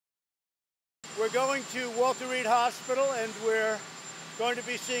We're going to Walter Reed Hospital, and we're going to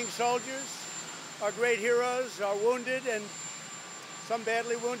be seeing soldiers, our great heroes, are wounded, and some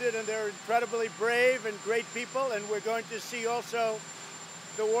badly wounded, and they're incredibly brave and great people. And we're going to see also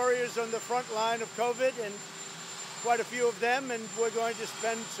the warriors on the front line of COVID, and quite a few of them, and we're going to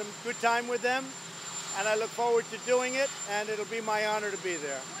spend some good time with them. And I look forward to doing it, and it'll be my honor to be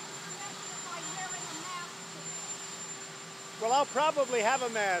there. Well, I'll probably have a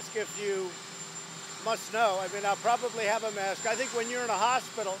mask, if you must know. I mean, I'll probably have a mask. I think when you're in a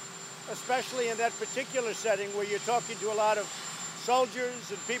hospital, especially in that particular setting where you're talking to a lot of soldiers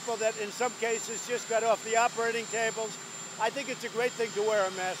and people that in some cases just got off the operating tables, I think it's a great thing to wear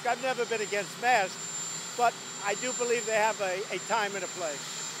a mask. I've never been against masks, but I do believe they have a time and a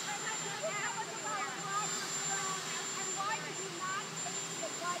place.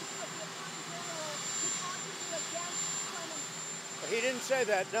 He didn't say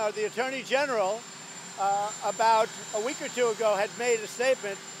that. No, the Attorney General, about a week or two ago, had made a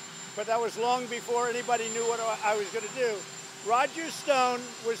statement, but that was long before anybody knew what I was going to do. Roger Stone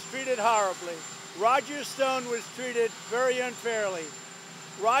was treated horribly. Roger Stone was treated very unfairly.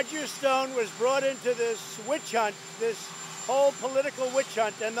 Roger Stone was brought into this witch hunt, this whole political witch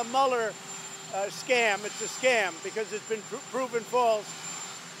hunt, and the Mueller scam. It's a scam because it's been proven false.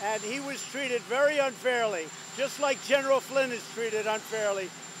 And he was treated very unfairly, just like General Flynn is treated unfairly,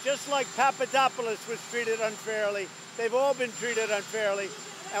 just like Papadopoulos was treated unfairly. They've all been treated unfairly.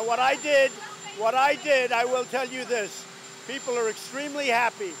 And what I did, I will tell you this. People are extremely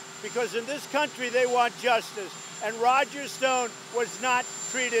happy because in this country they want justice. And Roger Stone was not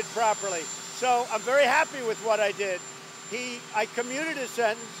treated properly. So I'm very happy with what I did. I commuted his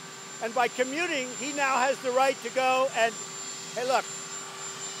sentence, and by commuting, he now has the right to go and, hey, look,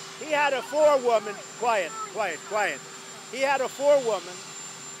 he had a forewoman, quiet. He had a forewoman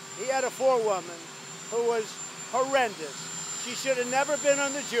who was horrendous. She should have never been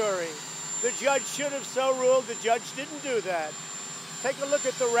on the jury. The judge should have so ruled. The judge didn't do that. Take a look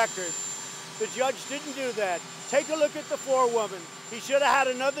at the record. The judge didn't do that. Take a look at the forewoman. He should have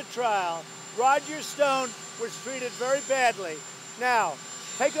had another trial. Roger Stone was treated very badly. Now,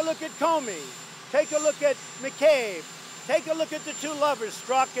 take a look at Comey. Take a look at McCabe. Take a look at the two lovers,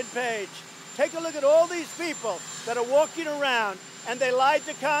 Strzok and Page. Take a look at all these people that are walking around, and they lied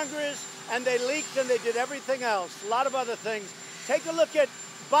to Congress, and they leaked, and they did everything else, a lot of other things. Take a look at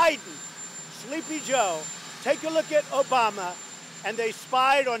Biden, Sleepy Joe. Take a look at Obama, and they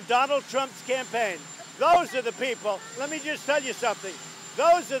spied on Donald Trump's campaign. Those are the people, let me just tell you something,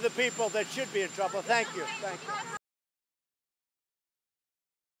 those are the people that should be in trouble. Thank you. Thank you.